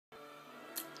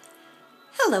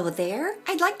Hello there.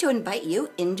 I'd like to invite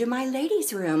you into my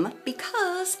ladies' room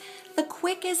because the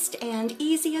quickest and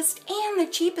easiest and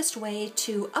the cheapest way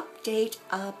to update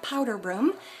a powder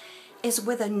room is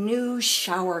with a new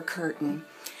shower curtain.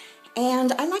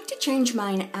 And I like to change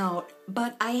mine out,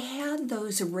 but I had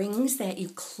those rings that you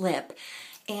clip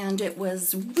and it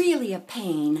was really a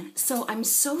pain. So I'm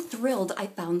so thrilled I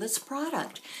found this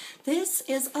product. This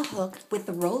is a hook with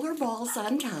the roller balls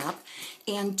on top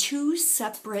and two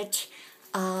separate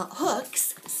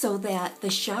hooks so that the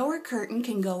shower curtain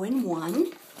can go in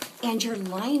one and your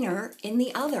liner in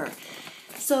the other.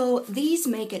 So these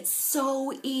make it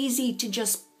so easy to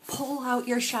just pull out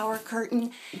your shower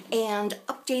curtain and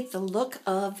update the look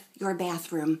of your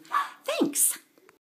bathroom. Thanks.